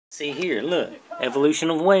See here, look.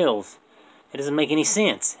 Evolution of whales. It doesn't make any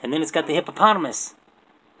sense. And then it's got the hippopotamus.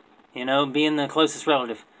 You know, being the closest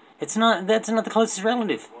relative. That's not the closest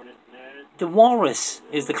relative. The walrus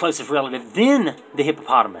is the closest relative. Then the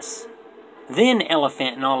hippopotamus. Then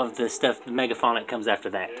elephant and all of the stuff, the megafauna comes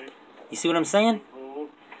after that. You see what I'm saying?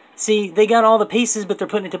 See, they got all the pieces, but they're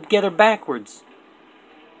putting it together backwards.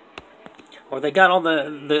 Or they got all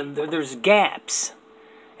there's gaps.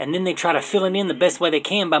 And then they try to fill it in the best way they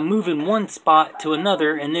can by moving one spot to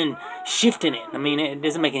another and then shifting it. I mean, it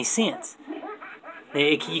doesn't make any sense.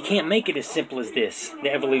 You can't make it as simple as this.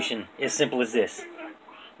 The evolution as simple as this.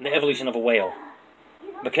 The evolution of a whale.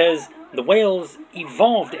 Because the whales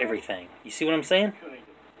evolved everything. You see what I'm saying?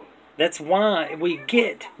 That's why we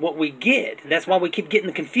get what we get. That's why we keep getting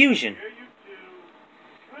the confusion.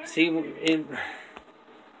 See,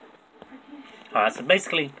 alright, so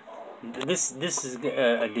basically, this is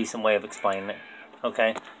a decent way of explaining it.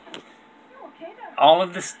 Okay? All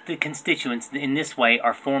of the constituents in this way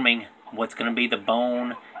are forming what's going to be the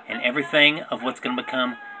bone and everything of what's going to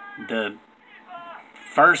become the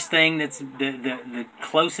first thing that's the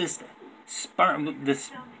closest sperm, this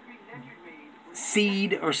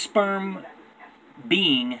seed or sperm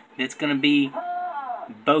being that's going to be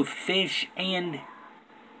both fish and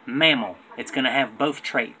mammal. It's going to have both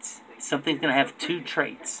traits. Something's going to have two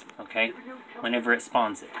traits, okay, whenever it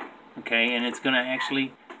spawns it, okay, and it's going to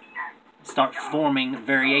actually start forming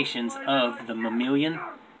variations of the mammalian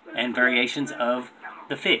and variations of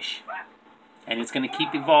the fish. And it's going to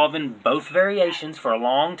keep evolving both variations for a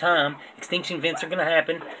long time. Extinction events are going to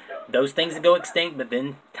happen. Those things that go extinct, but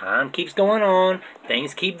then time keeps going on.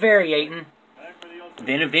 Things keep variating.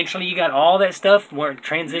 Then eventually you got all that stuff where it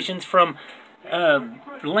transitions from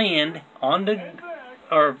land onto,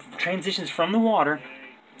 or transitions from the water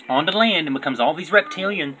onto land and becomes all these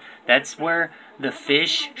reptilian. That's where the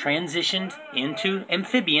fish transitioned into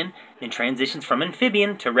amphibian, then transitions from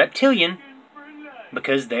amphibian to reptilian,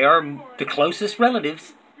 because they are the closest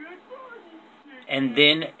relatives, and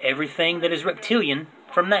then everything that is reptilian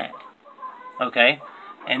from that. Okay?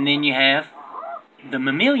 And then you have the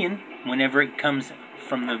mammalian. Whenever it comes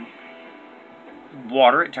from the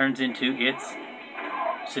water, it turns into its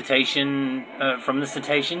cetacean, from the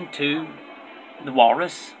cetacean to the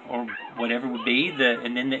walrus, or whatever it would be,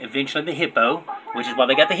 and then eventually the hippo, which is why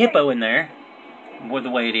they got the hippo in there, the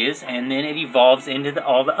way it is, and then it evolves into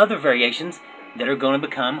all the other variations that are going to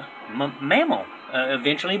become mammal,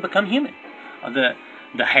 eventually become human.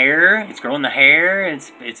 The hair, it's growing the hair,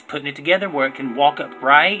 it's putting it together where it can walk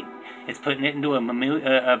upright, it's putting it into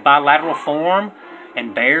a bilateral form,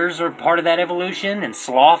 and bears are part of that evolution, and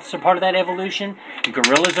sloths are part of that evolution, and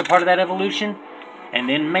gorillas are part of that evolution, and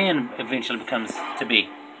then man eventually becomes to be.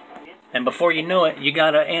 And before you know it, you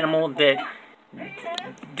got an animal that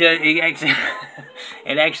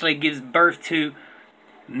it actually gives birth to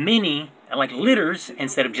many, like litters,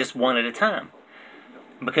 instead of just one at a time.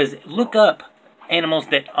 Because look up animals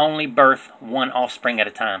that only birth one offspring at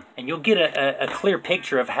a time, and you'll get a clear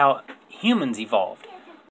picture of how humans evolved.